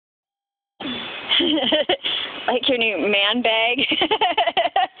like your new man bag?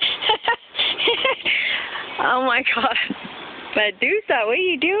 Oh my God. Madusa, what are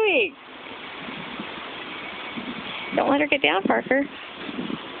you doing? Don't let her get down, Parker.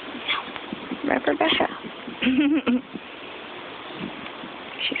 Wrap her back up.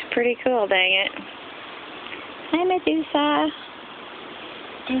 She's pretty cool, dang it. Hi, Madusa.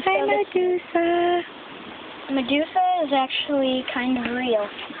 Hi, Madusa. Madusa is actually kind of real.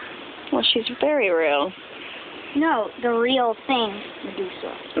 Well, she's very real. No, the real thing,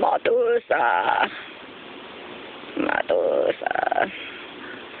 Madusa. Madusa. Madusa.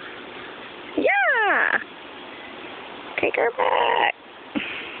 Yeah. Take her back.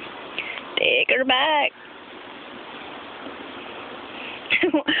 Take her back.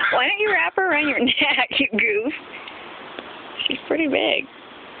 Why don't you wrap her around your neck, you goof? She's pretty big.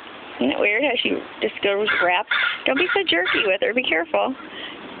 Isn't it weird how she just goes wrap? Don't be so jerky with her. Be careful.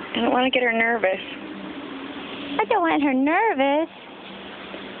 I don't want to get her nervous. I don't want her nervous.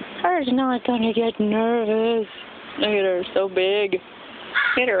 Her's not going to get nervous. Look at her, so big.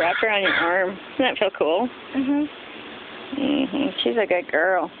 Get her wrapped around your arm. Doesn't that feel cool? She's a good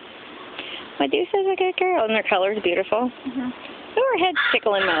girl. Madusa's a good girl, and their color's beautiful. Oh, her head's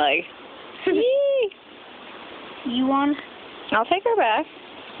tickling my leg. Yee! You want? I'll take her back.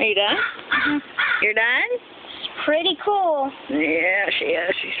 Are you done? You're done? It's pretty cool. Yeah, she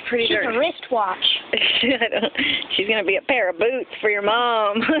is. She's pretty She's dirty. a wristwatch. She's going to be a pair of boots for your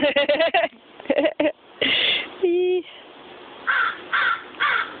mom.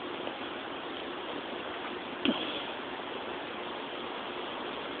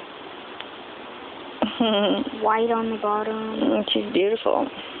 White on the bottom. She's beautiful.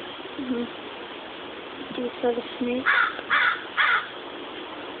 Do you see the snake?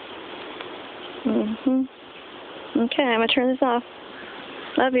 Okay, I'm going to turn this off.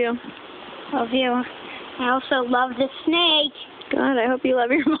 Love you. Love you. I also love the snake. God, I hope you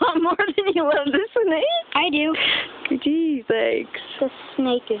love your mom more than you love the snake. I do. Gee, thanks. The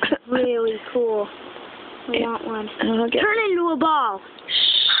snake is really cool. I want one. Turn into a ball.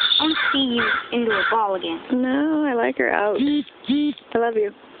 I want to see you into a ball again. No, I like her out. I love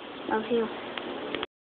you. Love you.